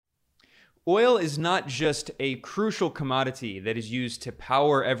Oil is not just a crucial commodity that is used to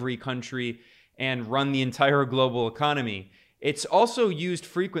power every country and run the entire global economy. It's also used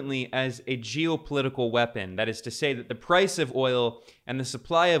frequently as a geopolitical weapon. That is to say that the price of oil and the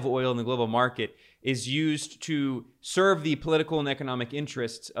supply of oil in the global market is used to serve the political and economic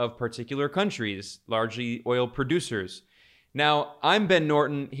interests of particular countries, largely oil producers. Now, I'm Ben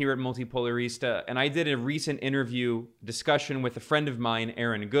Norton here at Multipolarista, and I did a recent interview discussion with a friend of mine,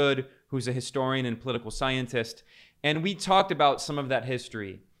 Aaron Good, who's a historian and political scientist, and we talked about some of that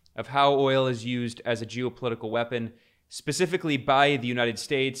history of how oil is used as a geopolitical weapon, specifically by the United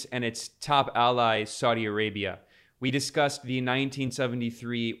States and its top ally, Saudi Arabia. We discussed the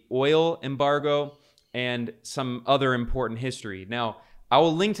 1973 oil embargo and some other important history. Now, I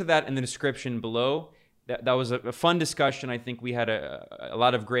will link to that in the description below. That was a fun discussion. I think we had a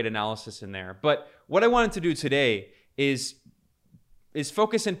lot of great analysis in there. But what I wanted to do today is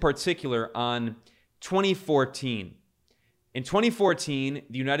focus in particular on 2014. In 2014,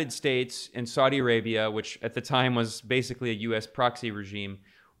 the United States and Saudi Arabia, which at the time was basically a U.S. proxy regime,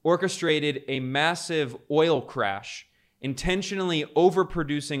 orchestrated a massive oil crash, intentionally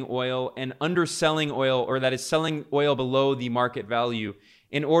overproducing oil and underselling oil, or that is selling oil below the market value,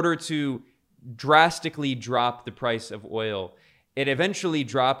 in order to drastically drop the price of oil. It eventually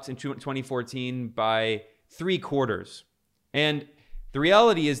dropped in 2014 by 3/4. And the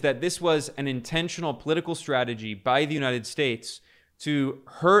reality is that this was an intentional political strategy by the United States to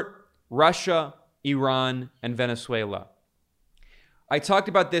hurt Russia, Iran, and Venezuela. I talked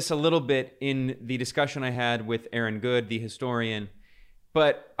about this a little bit in the discussion I had with Aaron Good, the historian,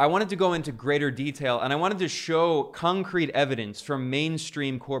 but I wanted to go into greater detail, and I wanted to show concrete evidence from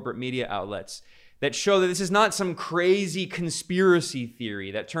mainstream corporate media outlets that show that this is not some crazy conspiracy theory.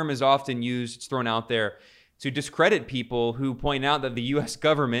 That term is often used, it's thrown out there to discredit people who point out that the US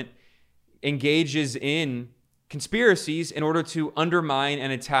government engages in conspiracies in order to undermine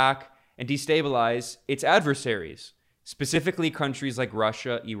and attack and destabilize its adversaries, specifically countries like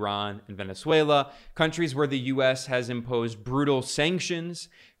Russia, Iran, and Venezuela, countries where the US has imposed brutal sanctions,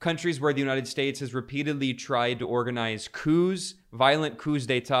 countries where the United States has repeatedly tried to organize coups, violent coups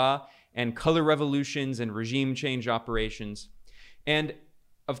d'etat, and color revolutions and regime change operations. And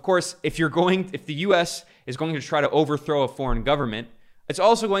of course, if the US is going to try to overthrow a foreign government, it's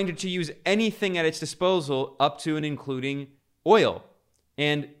also going to use anything at its disposal up to and including oil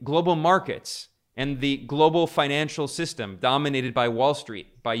and global markets and the global financial system dominated by Wall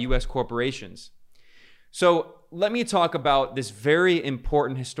Street, by US corporations. So let me talk about this very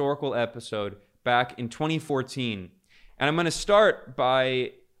important historical episode back in 2014. And I'm going to start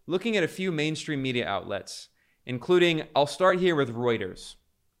by looking at a few mainstream media outlets, including, I'll start here with Reuters.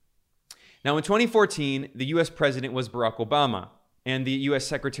 Now, in 2014, the US president was Barack Obama, and the US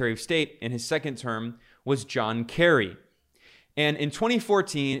Secretary of State in his second term was John Kerry. And in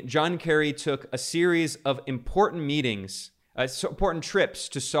 2014, John Kerry took a series of important important trips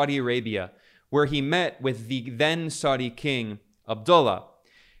to Saudi Arabia, where he met with the then Saudi King, Abdullah.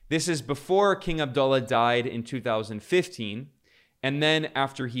 This is before King Abdullah died in 2015. And then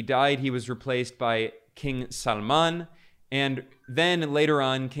after he died, he was replaced by King Salman. And then later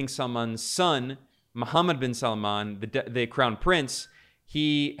on, King Salman's son, Mohammed bin Salman, the crown prince,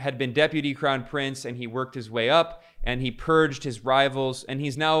 he had been deputy crown prince and he worked his way up and he purged his rivals. And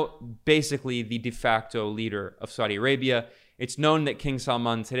he's now basically the de facto leader of Saudi Arabia. It's known that King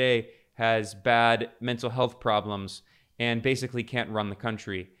Salman today has bad mental health problems and basically can't run the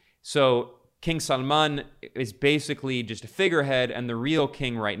country. So King Salman is basically just a figurehead, and the real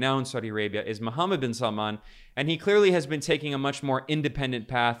king right now in Saudi Arabia is Mohammed bin Salman, and he clearly has been taking a much more independent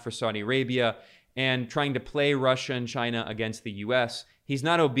path for Saudi Arabia and trying to play Russia and China against the US. He's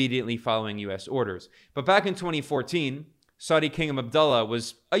not obediently following US orders. But back in 2014, Saudi King Abdullah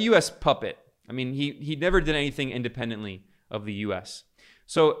was a US puppet. I mean, he never did anything independently of the US.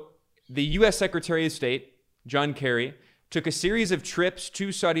 So the US Secretary of State, John Kerry, took a series of trips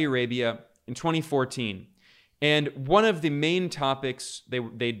to Saudi Arabia in 2014. And one of the main topics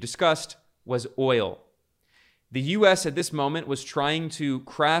they discussed was oil. The US at this moment was trying to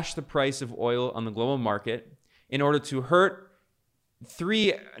crash the price of oil on the global market in order to hurt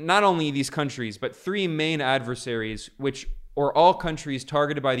not only these countries, but three main adversaries, which are all countries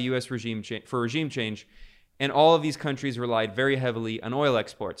targeted by the US for regime change. And all of these countries relied very heavily on oil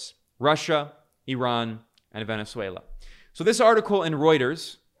exports: Russia, Iran, and Venezuela. So this article in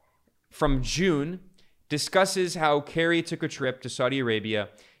Reuters from June discusses how Kerry took a trip to Saudi Arabia,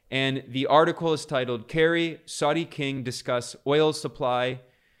 and the article is titled, "Kerry, Saudi King Discuss Oil Supply,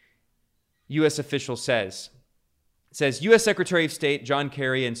 U.S. Official Says." It says, U.S. Secretary of State John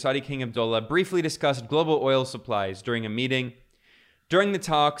Kerry and Saudi King Abdullah briefly discussed global oil supplies during a meeting. During the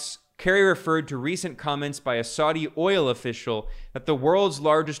talks, Kerry referred to recent comments by a Saudi oil official that the world's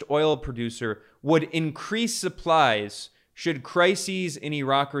largest oil producer would increase supplies should crises in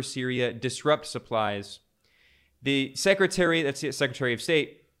Iraq or Syria disrupt supplies. The Secretary of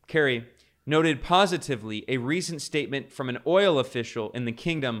State, Kerry, noted positively a recent statement from an oil official in the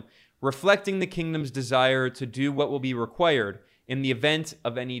kingdom reflecting the kingdom's desire to do what will be required in the event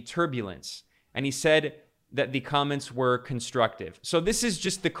of any turbulence. And he said that the comments were constructive. So this is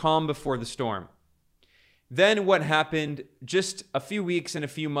just the calm before the storm. Then what happened just a few weeks and a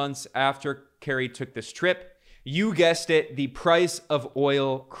few months after Kerry took this trip? You guessed it, the price of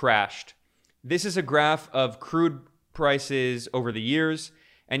oil crashed. This is a graph of crude prices over the years.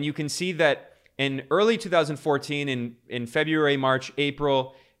 And you can see that in early 2014, in February, March,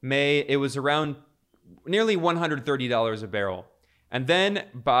 April, May, it was around nearly $130 a barrel. And then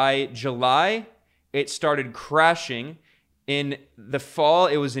by July, it started crashing. In the fall,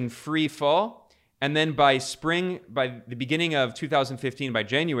 it was in free fall. And then by spring, by the beginning of 2015, by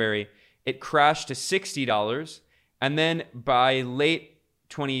January, it crashed to $60. And then by late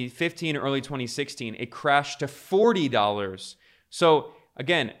 2015, early 2016, it crashed to $40. So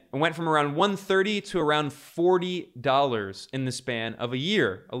again, it went from around $130 to around $40 in the span of a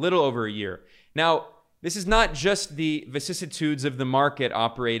year, a little over a year. Now, this is not just the vicissitudes of the market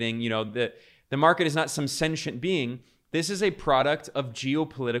operating. The market is not some sentient being. This is a product of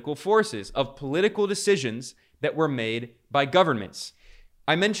geopolitical forces, of political decisions that were made by governments.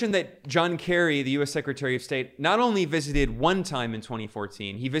 I mentioned that John Kerry, the U.S. Secretary of State, not only visited one time in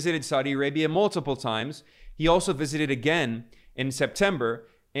 2014, he visited Saudi Arabia multiple times. He also visited again in September,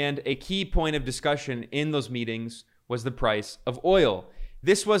 and a key point of discussion in those meetings was the price of oil.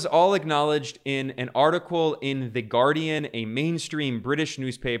 This was all acknowledged in an article in The Guardian, a mainstream British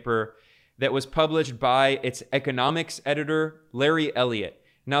newspaper that was published by its economics editor, Larry Elliott.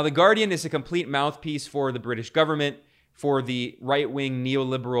 Now, The Guardian is a complete mouthpiece for the British government, for the right-wing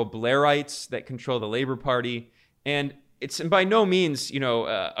neoliberal Blairites that control the Labour Party, and it's by no means,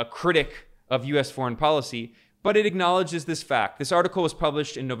 a critic of U.S. foreign policy, but it acknowledges this fact. This article was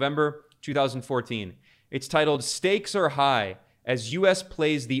published in November 2014. It's titled, "Stakes Are High as U.S.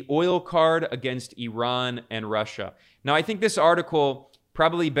 Plays the Oil Card Against Iran and Russia." Now, I think this article,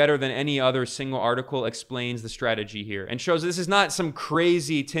 probably better than any other single article, explains the strategy here and shows this is not some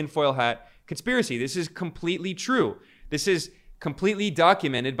crazy tinfoil hat conspiracy. This is completely true. This is completely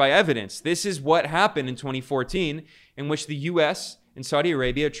documented by evidence. This is what happened in 2014, in which the U.S. and Saudi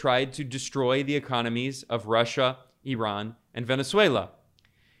Arabia tried to destroy the economies of Russia, Iran, and Venezuela.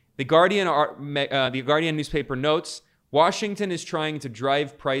 The Guardian newspaper notes, Washington is trying to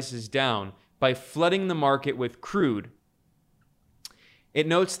drive prices down by flooding the market with crude. It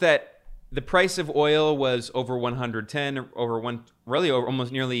notes that the price of oil was over almost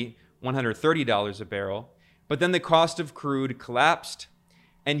nearly $130 a barrel. But then the cost of crude collapsed.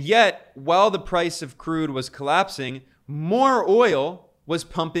 And yet, while the price of crude was collapsing, more oil was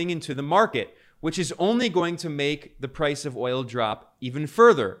pumping into the market, which is only going to make the price of oil drop even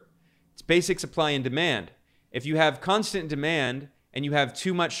further. It's basic supply and demand. If you have constant demand and you have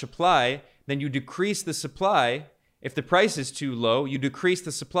too much supply, then you decrease the supply. If the price is too low, you decrease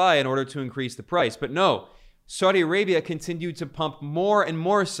the supply in order to increase the price. But no, Saudi Arabia continued to pump more and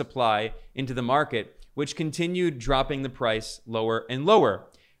more supply into the market, which continued dropping the price lower and lower.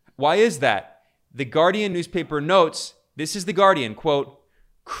 Why is that? The Guardian newspaper notes, this is The Guardian, quote,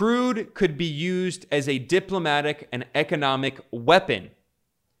 "Crude could be used as a diplomatic and economic weapon."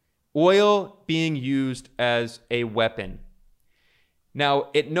 Oil being used as a weapon. Now,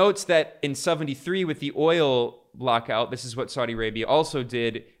 it notes that in 73 with the oil blackout, this is what Saudi Arabia also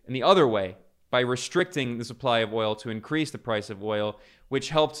did in the other way, by restricting the supply of oil to increase the price of oil, which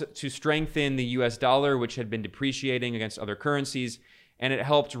helped to strengthen the US dollar, which had been depreciating against other currencies. And it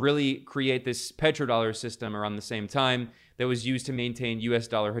helped really create this petrodollar system around the same time that was used to maintain US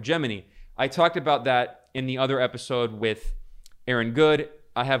dollar hegemony. I talked about that in the other episode with Aaron Good.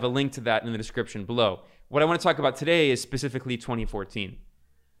 I have a link to that in the description below. What I want to talk about today is specifically 2014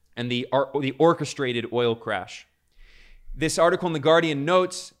 and the orchestrated oil crash. This article in The Guardian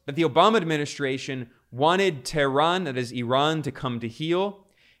notes that the Obama administration wanted Tehran, that is Iran, to come to heel.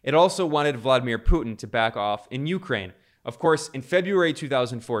 It also wanted Vladimir Putin to back off in Ukraine. Of course, in February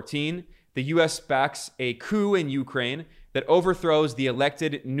 2014, the U.S. backs a coup in Ukraine that overthrows the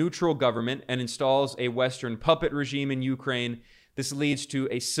elected neutral government and installs a Western puppet regime in Ukraine. This leads to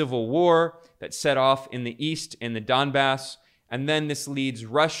a civil war that set off in the east in the Donbass. And then this leads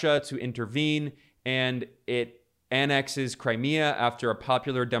Russia to intervene, and it annexes Crimea after a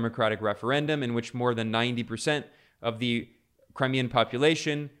popular democratic referendum in which more than 90% of the Crimean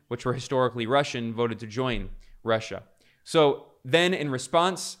population, which were historically Russian, voted to join Russia. So then in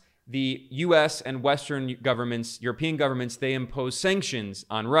response, the US and Western governments, European governments, they impose sanctions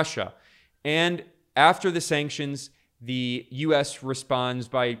on Russia. And after the sanctions, the US responds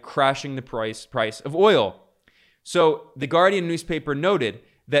by crashing the price of oil. So the Guardian newspaper noted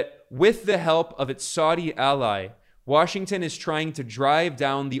that with the help of its Saudi ally, Washington is trying to drive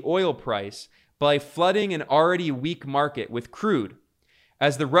down the oil price by flooding an already weak market with crude.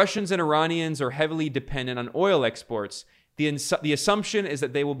 As the Russians and Iranians are heavily dependent on oil exports, the assumption is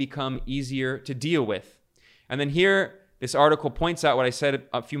that they will become easier to deal with. And then here, this article points out what I said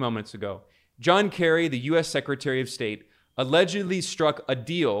a few moments ago. John Kerry, the U.S. Secretary of State, allegedly struck a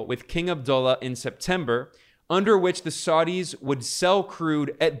deal with King Abdullah in September under which the Saudis would sell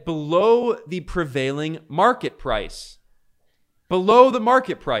crude at below the prevailing market price. Below the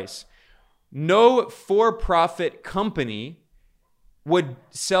market price. No for-profit company would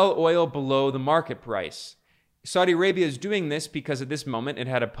sell oil below the market price. Saudi Arabia is doing this because at this moment it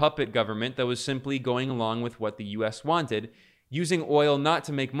had a puppet government that was simply going along with what the U.S. wanted, using oil not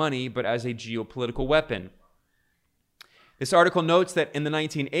to make money, but as a geopolitical weapon. This article notes that in the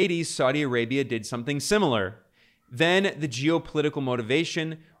 1980s, Saudi Arabia did something similar. Then the geopolitical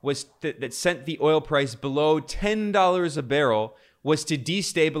motivation was that sent the oil price below $10 a barrel was to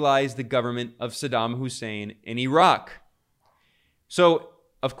destabilize the government of Saddam Hussein in Iraq. So,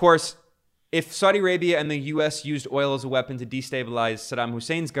 of course, if Saudi Arabia and the U.S. used oil as a weapon to destabilize Saddam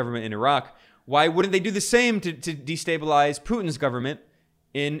Hussein's government in Iraq, why wouldn't they do the same to destabilize Putin's government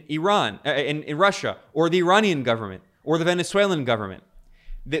in Iran, in Russia, or the Iranian government, or the Venezuelan government?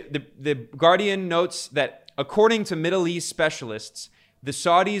 The Guardian notes that according to Middle East specialists, the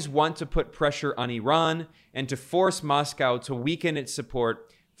Saudis want to put pressure on Iran and to force Moscow to weaken its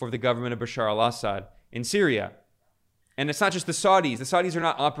support for the government of Bashar al-Assad in Syria. And it's not just the Saudis. The Saudis are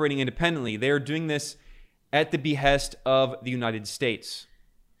not operating independently. They are doing this at the behest of the United States.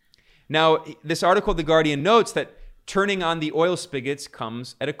 Now, this article, The Guardian, notes that turning on the oil spigots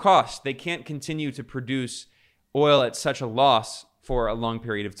comes at a cost. They can't continue to produce oil at such a loss for a long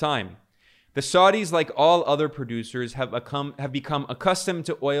period of time. The Saudis, like all other producers, have become accustomed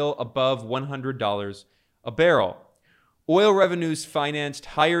to oil above $100 a barrel. Oil revenues financed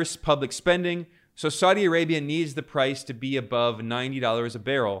higher public spending, so Saudi Arabia needs the price to be above $90 a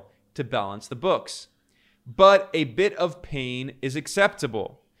barrel to balance the books. But a bit of pain is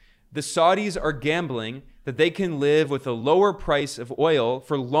acceptable. The Saudis are gambling that they can live with a lower price of oil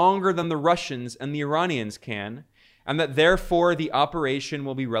for longer than the Russians and the Iranians can, and that therefore the operation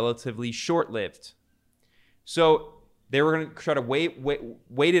will be relatively short-lived. So they were going to try to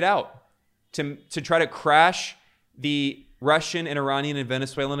wait it out to try to crash the Russian and Iranian and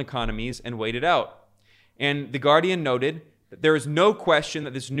Venezuelan economies and wait it out. And The Guardian noted that there is no question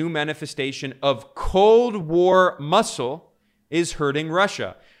that this new manifestation of Cold War muscle is hurting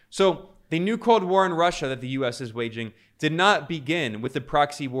Russia. So the new Cold War in Russia that the U.S. is waging did not begin with the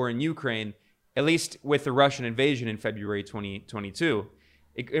proxy war in Ukraine, at least with the Russian invasion in February 2022.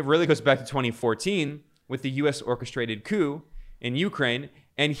 It really goes back to 2014 with the U.S. orchestrated coup in Ukraine.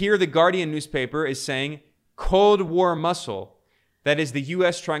 And here the Guardian newspaper is saying Cold War muscle, that is the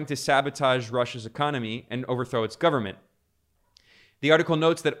U.S. trying to sabotage Russia's economy and overthrow its government. The article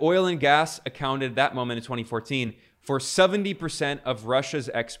notes that oil and gas accounted at that moment in 2014 for 70% of Russia's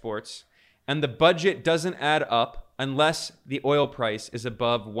exports, and the budget doesn't add up unless the oil price is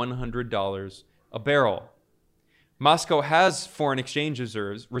above $100 a barrel. Moscow has foreign exchange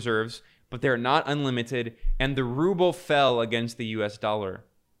reserves, but they're not unlimited, and the ruble fell against the US dollar.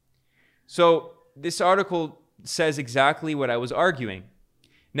 So this article says exactly what I was arguing.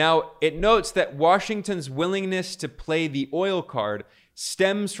 Now, it notes that Washington's willingness to play the oil card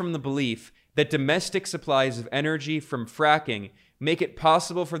stems from the belief that domestic supplies of energy from fracking make it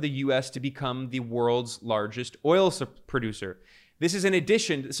possible for the U.S. to become the world's largest oil producer. This is in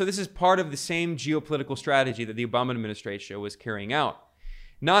addition, so this is part of the same geopolitical strategy that the Obama administration was carrying out.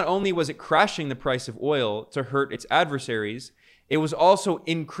 Not only was it crashing the price of oil to hurt its adversaries, it was also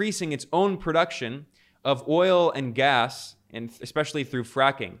increasing its own production of oil and gas, and especially through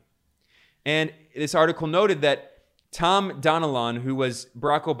fracking. And this article noted that Tom Donilon, who was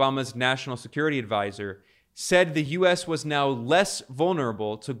Barack Obama's national security advisor, said the U.S. was now less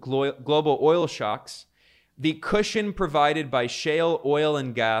vulnerable to global oil shocks. The cushion provided by shale oil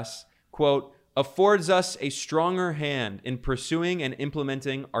and gas, quote, affords us a stronger hand in pursuing and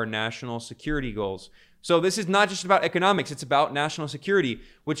implementing our national security goals. So this is not just about economics, it's about national security,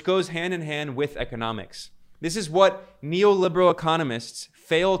 which goes hand in hand with economics. This is what neoliberal economists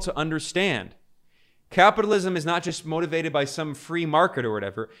fail to understand. Capitalism is not just motivated by some free market or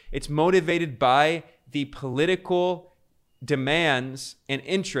whatever. It's motivated by the political demands and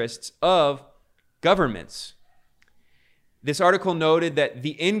interests of governments. This article noted that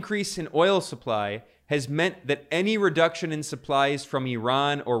the increase in oil supply has meant that any reduction in supplies from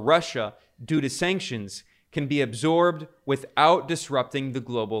Iran or Russia due to sanctions can be absorbed without disrupting the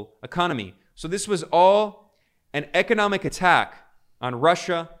global economy. So this was all an economic attack on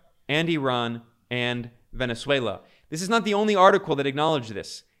Russia and Iran and Venezuela. This is not the only article that acknowledged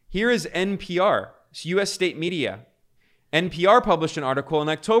this. Here is NPR, US state media. NPR published an article in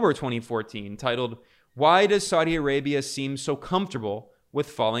October 2014 titled, "Why Does Saudi Arabia Seem So Comfortable with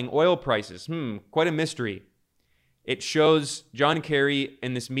Falling Oil Prices?" Quite a mystery. It shows John Kerry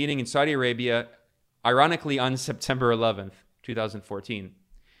in this meeting in Saudi Arabia, ironically on September 11th, 2014.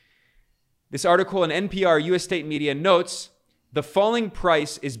 This article in NPR US state media notes, "The falling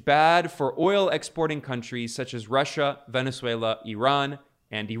price is bad for oil exporting countries such as Russia, Venezuela, Iran,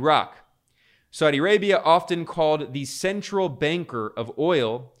 and Iraq. Saudi Arabia, often called the central banker of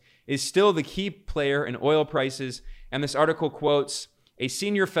oil, is still the key player in oil prices." And this article quotes a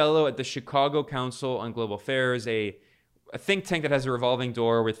senior fellow at the Chicago Council on Global Affairs, a think tank that has a revolving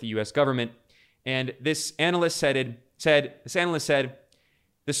door with the US government. And this analyst said,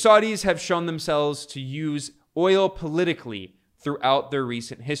 "The Saudis have shown themselves to use oil politically throughout their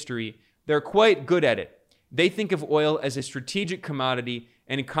recent history. They're quite good at it. They think of oil as a strategic commodity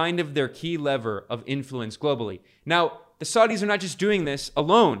and kind of their key lever of influence globally." Now, the Saudis are not just doing this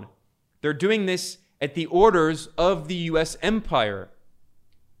alone. They're doing this at the orders of the US empire.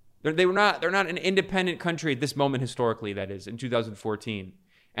 They're not an independent country at this moment historically, that is, in 2014.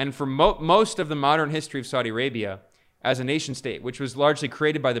 And for most of the modern history of Saudi Arabia as a nation state, which was largely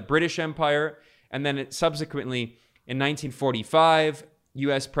created by the British Empire, and then subsequently in 1945,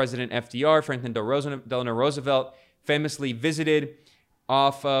 US President FDR, Franklin Delano Roosevelt, famously visited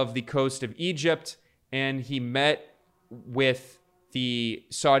off of the coast of Egypt, and he met with the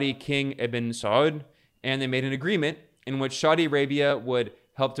Saudi King Ibn Saud, and they made an agreement in which Saudi Arabia would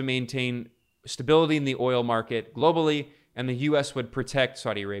help to maintain stability in the oil market globally, and the US would protect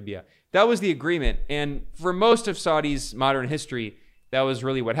Saudi Arabia. That was the agreement, and for most of Saudi's modern history, that was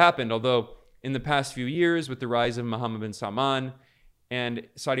really what happened, although in the past few years, with the rise of Mohammed bin Salman and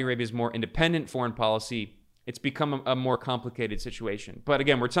Saudi Arabia's more independent foreign policy, it's become a more complicated situation. But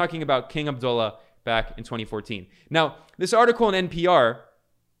again, we're talking about King Abdullah back in 2014. Now, this article in NPR,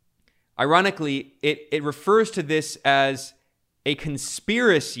 ironically, it refers to this as a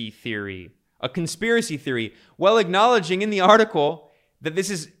conspiracy theory, while acknowledging in the article that this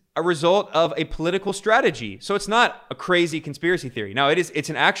is a result of a political strategy. So it's not a crazy conspiracy theory. Now, it's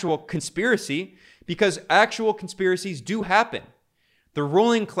an actual conspiracy, because actual conspiracies do happen. The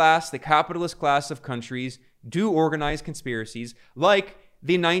ruling class, the capitalist class of countries, do organize conspiracies, like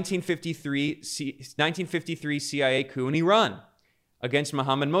the 1953 CIA coup in Iran against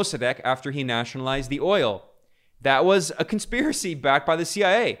Mohammad Mossadegh after he nationalized the oil. That was a conspiracy backed by the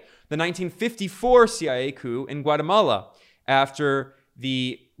CIA. The 1954 CIA coup in Guatemala after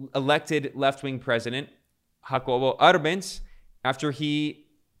the elected left-wing president, Jacobo Arbenz, after he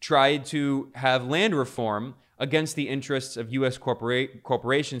tried to have land reform against the interests of U.S.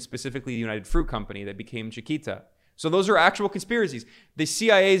 corporations, specifically the United Fruit Company that became Chiquita. So those are actual conspiracies. The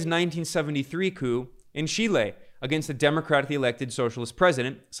CIA's 1973 coup in Chile against the democratically elected socialist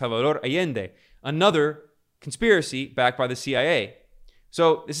president, Salvador Allende, another conspiracy backed by the CIA.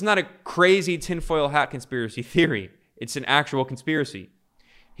 So this is not a crazy tinfoil hat conspiracy theory. It's an actual conspiracy.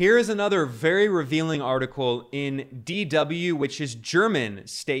 Here is another very revealing article in DW, which is German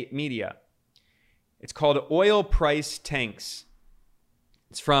state media. It's called Oil Price Tanks.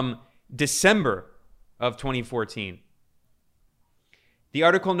 It's from December of 2014. The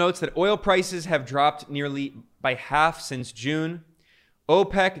article notes that oil prices have dropped nearly by half since June.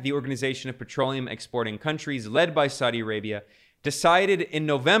 OPEC, the Organization of Petroleum Exporting Countries, led by Saudi Arabia, decided in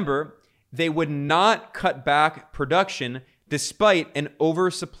November they would not cut back production despite an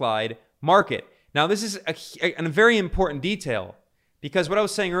oversupplied market. Now, this is a very important detail, because what I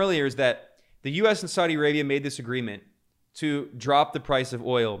was saying earlier is that the US and Saudi Arabia made this agreement to drop the price of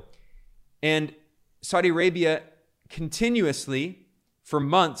oil. And Saudi Arabia continuously, for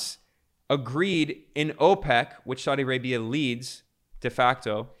months, agreed in OPEC, which Saudi Arabia leads de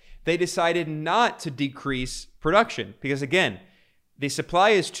facto, they decided not to decrease production. Because again, the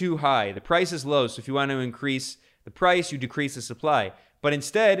supply is too high. The price is low. So if you want to increase the price, you decrease the supply. But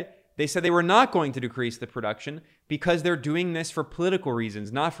instead, they said they were not going to decrease the production because they're doing this for political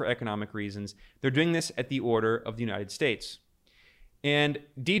reasons, not for economic reasons. They're doing this at the order of the United States. And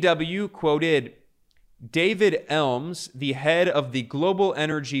DW quoted David Elms, the head of the Global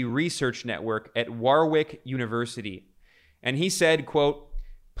Energy Research Network at Warwick University. And he said, quote,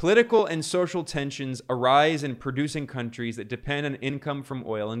 political and social tensions arise in producing countries that depend on income from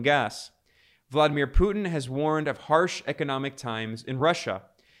oil and gas. Vladimir Putin has warned of harsh economic times in Russia.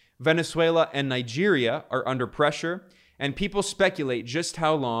 Venezuela and Nigeria are under pressure, and people speculate just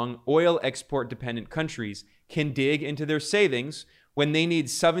how long oil export-dependent countries can dig into their savings when they need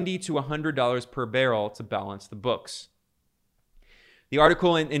 $70 to $100 per barrel to balance the books. The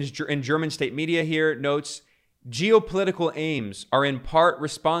article in German state media here notes, geopolitical aims are in part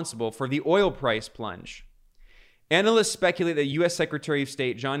responsible for the oil price plunge. Analysts speculate that U.S. Secretary of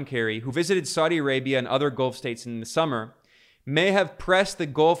State John Kerry, who visited Saudi Arabia and other Gulf states in the summer, may have pressed the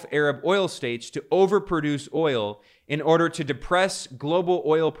Gulf Arab oil states to overproduce oil in order to depress global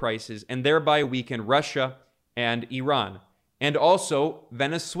oil prices and thereby weaken Russia and Iran, and also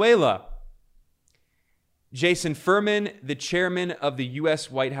Venezuela. Jason Furman, the chairman of the U.S.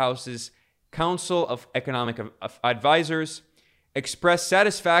 White House's Council of Economic Advisors, expressed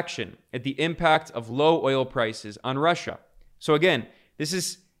satisfaction at the impact of low oil prices on Russia. So again, this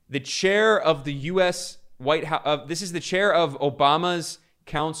is the chair of the U.S. White House. This is the chair of Obama's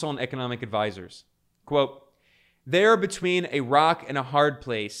Council on Economic Advisors. Quote, they are between a rock and a hard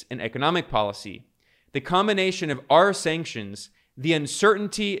place in economic policy. The combination of our sanctions, the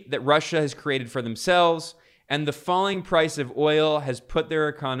uncertainty that Russia has created for themselves, and the falling price of oil has put their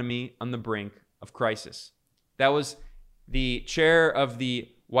economy on the brink of crisis. That was the chair of the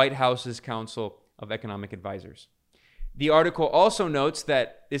White House's Council of Economic Advisors. The article also notes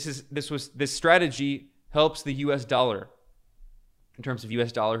that this strategy helps the U.S. dollar in terms of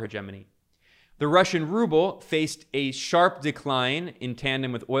U.S. dollar hegemony. The Russian ruble faced a sharp decline in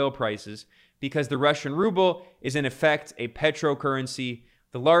tandem with oil prices because the Russian ruble is in effect a petrocurrency.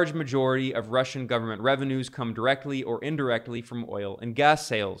 The large majority of Russian government revenues come directly or indirectly from oil and gas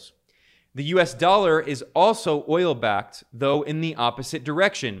sales. The U.S. dollar is also oil-backed, though in the opposite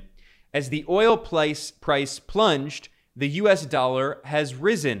direction. As the oil price plunged, the U.S. dollar has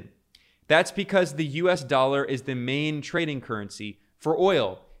risen. That's because the U.S. dollar is the main trading currency for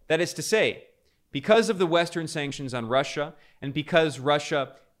oil. That is to say, because of the Western sanctions on Russia and because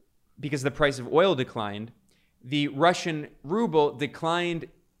the price of oil declined, the Russian ruble declined,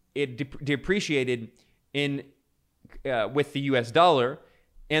 it depreciated with the U.S. dollar,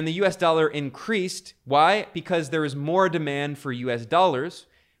 and the U.S. dollar increased. Why? Because there is more demand for U.S. dollars.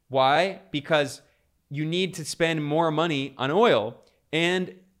 Why? Because you need to spend more money on oil,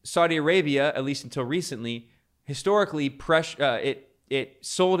 and Saudi Arabia, at least until recently, historically, it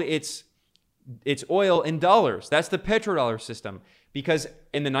sold its oil in dollars. That's the petrodollar system. Because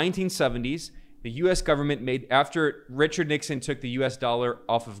in the 1970s, the U.S. government after Richard Nixon took the U.S. dollar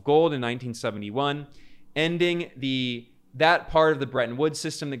off of gold in 1971, ending that part of the Bretton Woods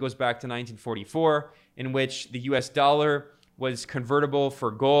system that goes back to 1944, in which the U.S. dollar was convertible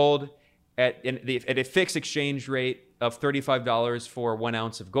for gold at a fixed exchange rate of $35 for 1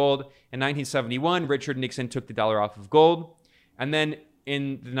 ounce of gold. In 1971, Richard Nixon took the dollar off of gold. And then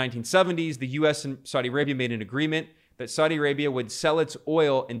in the 1970s, the U.S. and Saudi Arabia made an agreement that Saudi Arabia would sell its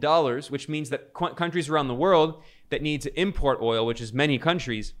oil in dollars, which means that countries around the world that need to import oil, which is many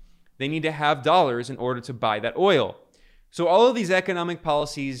countries, they need to have dollars in order to buy that oil. So all of these economic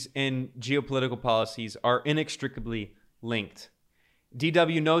policies and geopolitical policies are inextricably linked.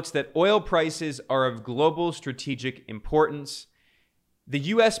 DW notes that oil prices are of global strategic importance. The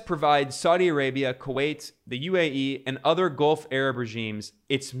U.S. provides Saudi Arabia, Kuwait, the UAE, and other Gulf Arab regimes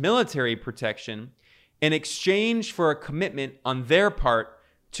its military protection in exchange for a commitment on their part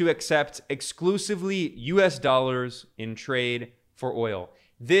to accept exclusively U.S. dollars in trade for oil.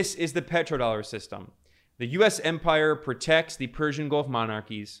 This is the petrodollar system. The U.S. empire protects the Persian Gulf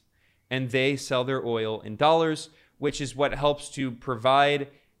monarchies, and they sell their oil in dollars, which is what helps to provide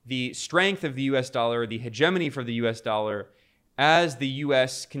the strength of the U.S. dollar, the hegemony for the U.S. dollar, as the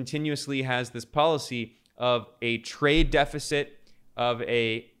U.S. continuously has this policy of a trade deficit, of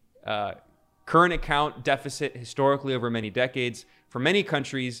a current account deficit historically over many decades. For many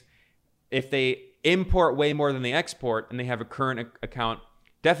countries, if they import way more than they export and they have a current account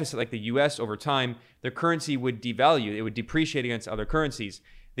deficit like the U.S. over time, their currency would devalue. It would depreciate against other currencies.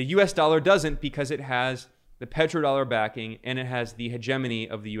 The U.S. dollar doesn't because it has the petrodollar backing and it has the hegemony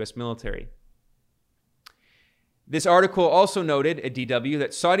of the U.S. military. This article also noted at DW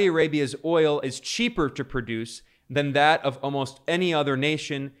that Saudi Arabia's oil is cheaper to produce than that of almost any other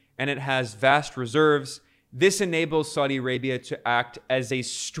nation, and it has vast reserves. This enables Saudi Arabia to act as a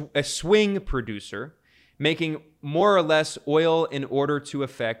swing producer, making more or less oil in order to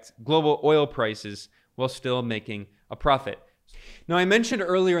affect global oil prices while still making a profit. Now, I mentioned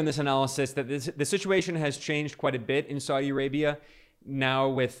earlier in this analysis that the situation has changed quite a bit in Saudi Arabia now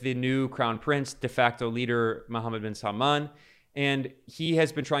with the new crown prince, de facto leader Mohammed bin Salman, and he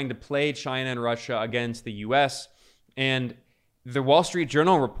has been trying to play China and Russia against the US. And the Wall Street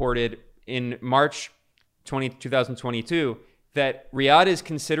Journal reported in March 2022 that Riyadh is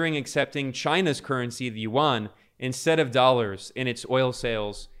considering accepting China's currency, the yuan, instead of dollars in its oil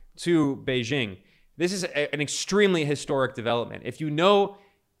sales to Beijing. This is an extremely historic development. If you know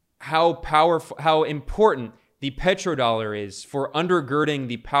how powerful, how important the petrodollar is for undergirding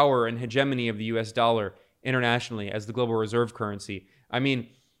the power and hegemony of the US dollar internationally as the global reserve currency, I mean,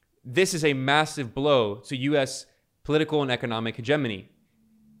 this is a massive blow to US political and economic hegemony.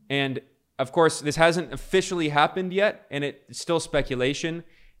 And of course, this hasn't officially happened yet, and it's still speculation.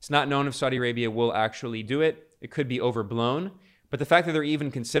 It's not known if Saudi Arabia will actually do it. It could be overblown. But the fact that they're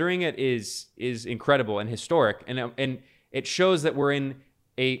even considering it is incredible and historic. And it shows that we're in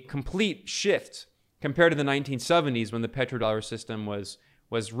a complete shift compared to the 1970s when the petrodollar system was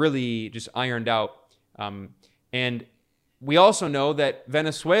really just ironed out. And we also know that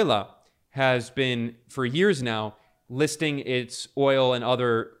Venezuela has been, for years now, listing its oil and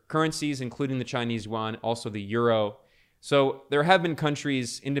other currencies, including the Chinese yuan, also the euro. So there have been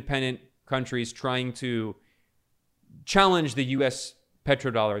countries, independent countries, trying to challenge the US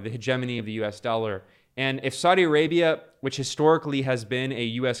petrodollar, the hegemony of the US dollar. And if Saudi Arabia, which historically has been a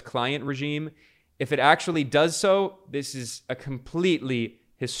US client regime, if it actually does so, this is a completely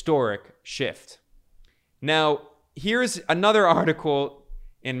historic shift. Now, here's another article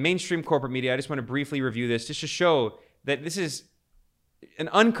in mainstream corporate media. I just want to briefly review this just to show that this is an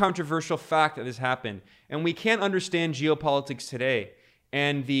uncontroversial fact that this happened. And we can't understand geopolitics today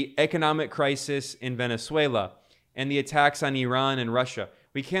and the economic crisis in Venezuela and the attacks on Iran and Russia.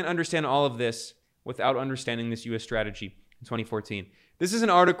 We can't understand all of this without understanding this U.S. strategy in 2014. This is an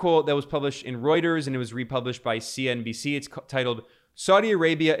article that was published in Reuters, and it was republished by CNBC. It's titled, "Saudi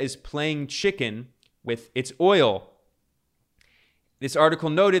Arabia is Playing Chicken with Its Oil." This article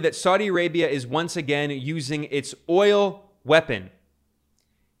noted that Saudi Arabia is once again using its oil weapon.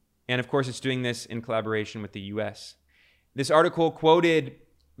 And of course, it's doing this in collaboration with the U.S. This article quoted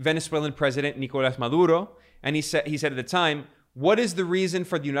Venezuelan President Nicolás Maduro, and he said at the time, "What is the reason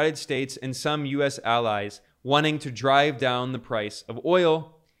for the United States and some U.S. allies wanting to drive down the price of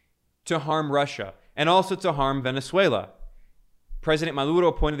oil to harm Russia and also to harm Venezuela?" President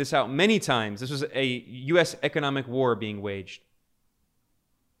Maduro pointed this out many times. This was a U.S. economic war being waged.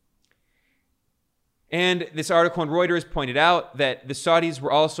 And this article in Reuters pointed out that the Saudis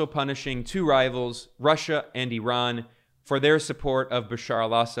were also punishing two rivals, Russia and Iran, for their support of Bashar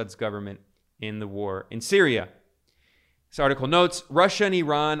al-Assad's government in the war in Syria. This article notes, Russia and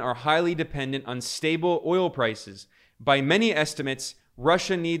Iran are highly dependent on stable oil prices. By many estimates,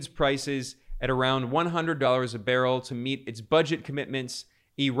 Russia needs prices at around $100 a barrel to meet its budget commitments.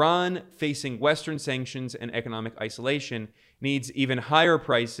 Iran, facing Western sanctions and economic isolation, needs even higher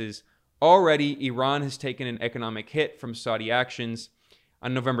prices. Already, Iran has taken an economic hit from Saudi actions.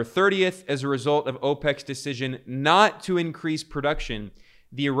 On November 30th, as a result of OPEC's decision not to increase production,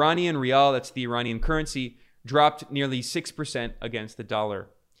 the Iranian rial, that's the Iranian currency, dropped nearly 6% against the dollar.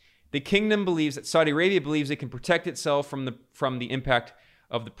 The kingdom believes that Saudi Arabia believes it can protect itself from the impact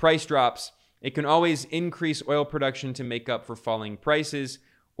of the price drops. It can always increase oil production to make up for falling prices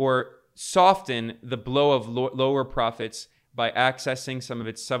or soften the blow of lower profits by accessing some of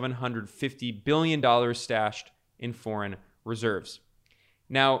its $750 billion stashed in foreign reserves.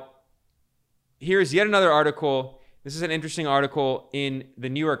 Now, here's yet another article. This is an interesting article in the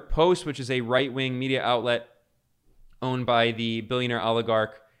New York Post, which is a right-wing media outlet owned by the billionaire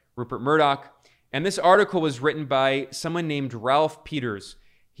oligarch Rupert Murdoch. And this article was written by someone named Ralph Peters.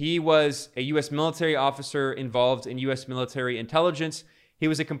 He was a U.S. military officer involved in U.S. military intelligence. He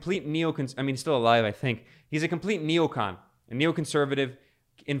was a complete still alive, I think. He's a complete neocon, a neoconservative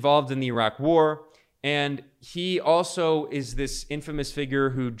involved in the Iraq War. And he also is this infamous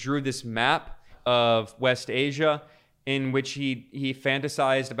figure who drew this map of West Asia in which he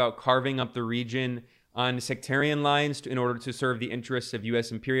fantasized about carving up the region on sectarian lines in order to serve the interests of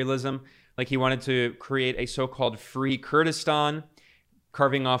U.S. imperialism. Like he wanted to create a so-called free Kurdistan,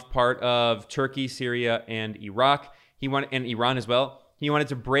 carving off part of Turkey, Syria, and Iraq. And Iran as well. He wanted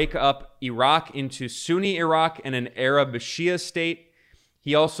to break up Iraq into Sunni Iraq and an Arab Shia state.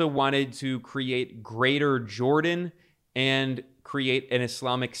 He also wanted to create Greater Jordan and create an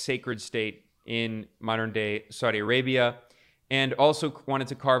Islamic sacred state in modern-day Saudi Arabia, and also wanted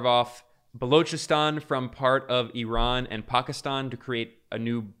to carve off Balochistan from part of Iran and Pakistan to create a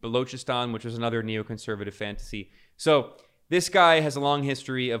new Balochistan, which was another neoconservative fantasy. So this guy has a long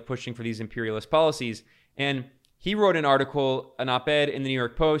history of pushing for these imperialist policies, and he wrote an article, an op-ed in the New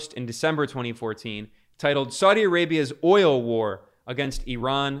York Post in December 2014, titled Saudi Arabia's Oil War Against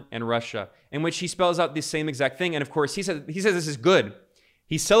Iran and Russia, in which he spells out the same exact thing. And of course, he says this is good.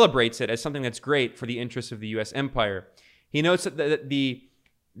 He celebrates it as something that's great for the interests of the U.S. empire. He notes that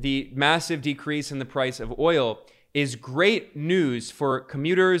the massive decrease in the price of oil is great news for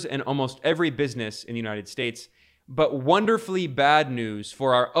commuters and almost every business in the United States, but wonderfully bad news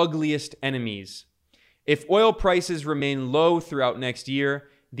for our ugliest enemies. If oil prices remain low throughout next year,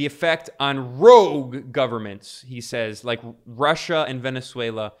 the effect on rogue governments, he says, like Russia and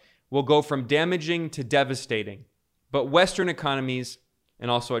Venezuela, will go from damaging to devastating. But Western economies, and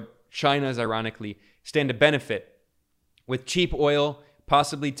also China's ironically, stand to benefit, with cheap oil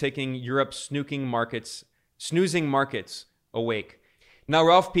possibly taking Europe's snoozing markets awake. Now,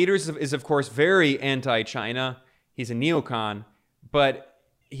 Ralph Peters is, of course, very anti-China. He's a neocon, but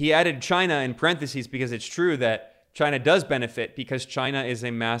he added China in parentheses because it's true that China does benefit because China is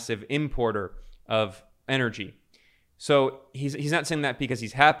a massive importer of energy. So he's not saying that because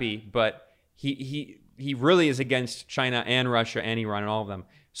he's happy, but he really is against China and Russia and Iran and all of them.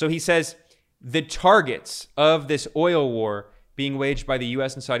 So he says the targets of this oil war being waged by the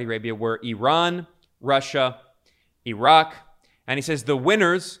U.S. and Saudi Arabia were Iran, Russia, Iraq, and he says the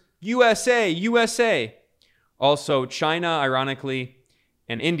winners, USA. Also China, ironically,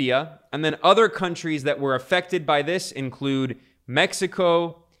 and India. And then other countries that were affected by this include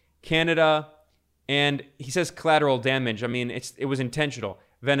Mexico, Canada, and he says collateral damage. I mean, it was intentional.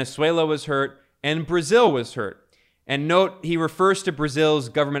 Venezuela was hurt, and Brazil was hurt. And note, he refers to Brazil's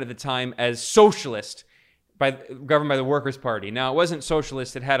government at the time as socialist, governed by the Workers' Party. Now, it wasn't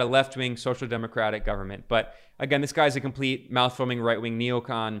socialist. It had a left-wing social democratic government. But again, this guy's a complete mouth-foaming right-wing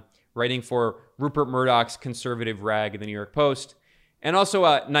neocon writing for Rupert Murdoch's conservative rag in the New York Post. And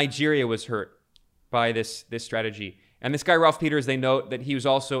also Nigeria was hurt by this strategy. And this guy, Ralph Peters, they note that he was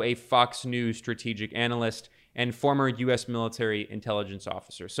also a Fox News strategic analyst and former U.S. military intelligence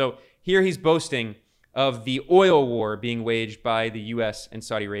officer. So here he's boasting of the oil war being waged by the U.S. and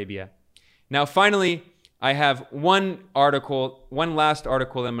Saudi Arabia. Now, finally, I have one last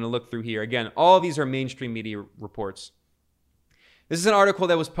article that I'm going to look through here. Again, all of these are mainstream media reports. This is an article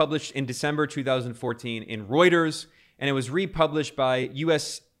that was published in December 2014 in Reuters, and it was republished by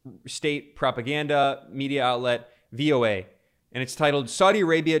U.S. state propaganda media outlet VOA. And it's titled, Saudi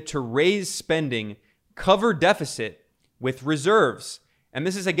Arabia to Raise Spending, Cover Deficit with Reserves. And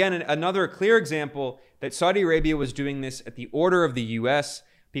this is, again, another clear example that Saudi Arabia was doing this at the order of the U.S.,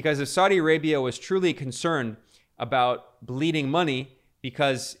 because if Saudi Arabia was truly concerned about bleeding money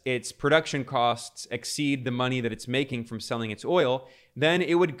because its production costs exceed the money that it's making from selling its oil, then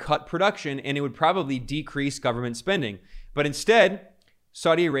it would cut production and it would probably decrease government spending. But instead,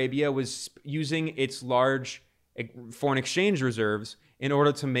 Saudi Arabia was using its large foreign exchange reserves in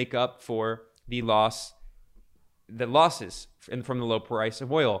order to make up for the losses from the low price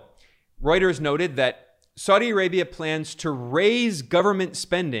of oil. Reuters noted that Saudi Arabia plans to raise government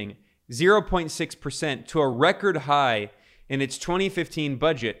spending 0.6% to a record high in its 2015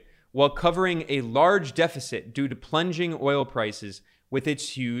 budget, while covering a large deficit due to plunging oil prices with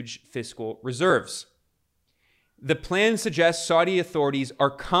its huge fiscal reserves. The plan suggests Saudi authorities are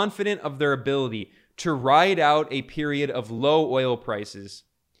confident of their ability to ride out a period of low oil prices.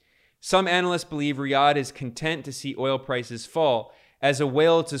 Some analysts believe Riyadh is content to see oil prices fall as a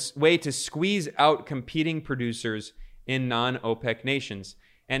way to squeeze out competing producers in non-OPEC nations.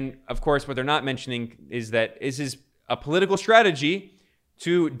 And of course, what they're not mentioning is that this is a political strategy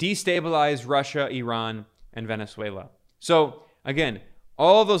to destabilize Russia, Iran, and Venezuela. So again,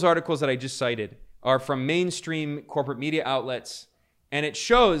 all of those articles that I just cited are from mainstream corporate media outlets, and it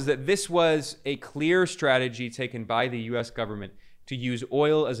shows that this was a clear strategy taken by the U.S. government to use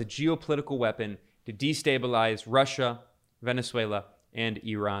oil as a geopolitical weapon to destabilize Russia, Venezuela, and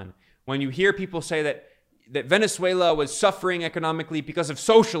Iran. When you hear people say that Venezuela was suffering economically because of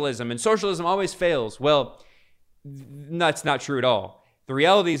socialism, and socialism always fails, well, that's not true at all. The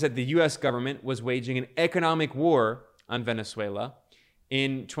reality is that the U.S. government was waging an economic war on Venezuela.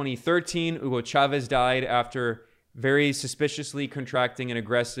 In 2013, Hugo Chavez died after very suspiciously contracting an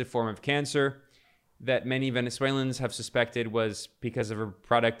aggressive form of cancer that many Venezuelans have suspected was because of a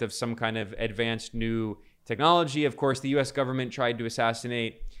product of some kind of advanced new technology. Of course, the U.S. government tried to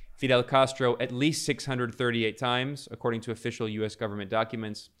assassinate Fidel Castro at least 638 times, according to official U.S. government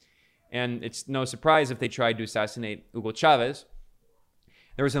documents. And it's no surprise if they tried to assassinate Hugo Chavez.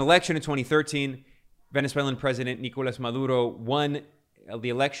 There was an election in 2013. Venezuelan President Nicolas Maduro won the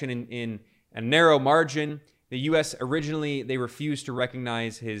election in a narrow margin. The U.S. originally, they refused to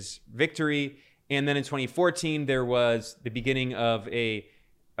recognize his victory. And then in 2014, there was the beginning of a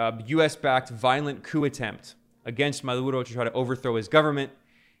U.S.-backed violent coup attempt against Maduro to try to overthrow his government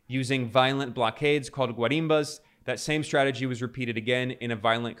using violent blockades called guarimbas. That same strategy was repeated again in a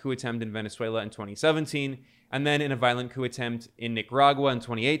violent coup attempt in Venezuela in 2017, and then in a violent coup attempt in Nicaragua in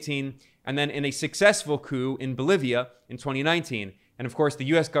 2018, and then in a successful coup in Bolivia in 2019. And of course, the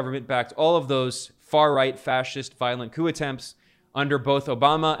U.S. government backed all of those far-right fascist violent coup attempts under both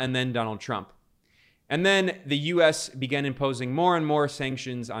Obama and then Donald Trump. And then the U.S. began imposing more and more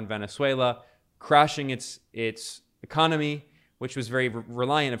sanctions on Venezuela, crashing its economy, which was very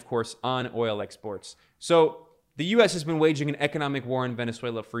reliant, of course, on oil exports. So the U.S. has been waging an economic war in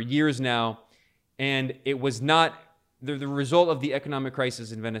Venezuela for years now, and it was not, the result of the economic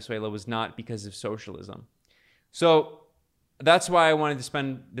crisis in Venezuela was not because of socialism. So that's why I wanted to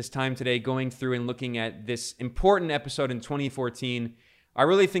spend this time today going through and looking at this important episode in 2014. I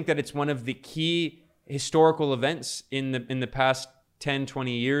really think that it's one of the key historical events in the past 10,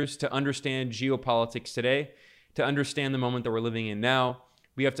 20 years to understand geopolitics today, to understand the moment that we're living in now.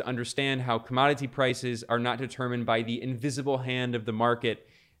 We have to understand how commodity prices are not determined by the invisible hand of the market,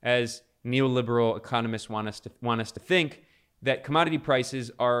 as neoliberal economists want us to think, that commodity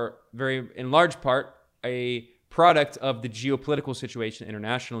prices are very, in large part, a product of the geopolitical situation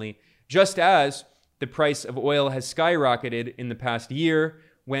internationally, just as the price of oil has skyrocketed in the past year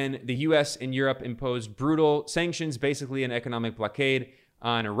when the US and Europe imposed brutal sanctions, basically an economic blockade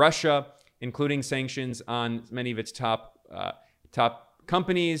on Russia, including sanctions on many of its top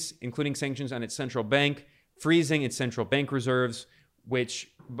companies, including sanctions on its central bank, freezing its central bank reserves,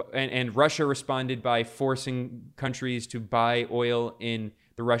 and Russia responded by forcing countries to buy oil in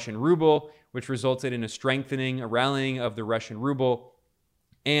the Russian ruble, which resulted in a rallying of the Russian ruble.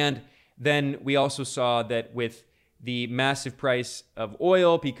 And then we also saw that with the massive price of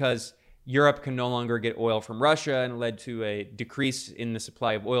oil, because Europe can no longer get oil from Russia, and it led to a decrease in the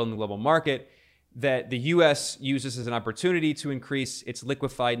supply of oil in the global market, that the U.S. uses as an opportunity to increase its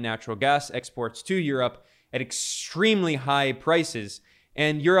liquefied natural gas exports to Europe at extremely high prices.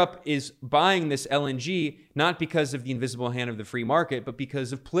 And Europe is buying this LNG not because of the invisible hand of the free market, but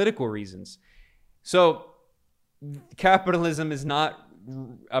because of political reasons. So capitalism is not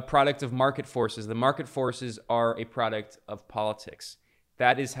a product of market forces. The market forces are a product of politics.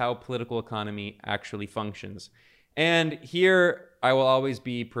 That is how political economy actually functions. And here I will always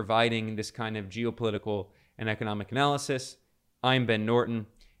be providing this kind of geopolitical and economic analysis. I'm Ben Norton.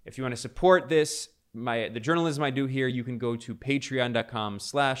 If you want to support this, the journalism I do here, you can go to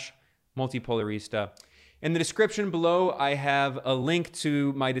patreon.com/multipolarista. In the description below, I have a link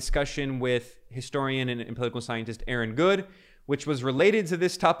to my discussion with historian and political scientist Aaron Good, which was related to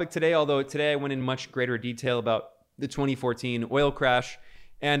this topic today, although today I went in much greater detail about the 2014 oil crash.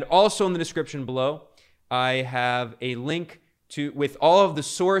 And also in the description below, I have a link with all of the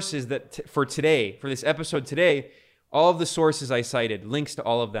sources that for this episode today, all of the sources I cited, links to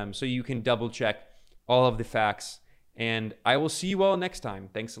all of them, so you can double check all of the facts. And I will see you all next time.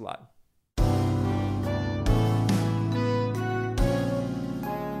 Thanks a lot.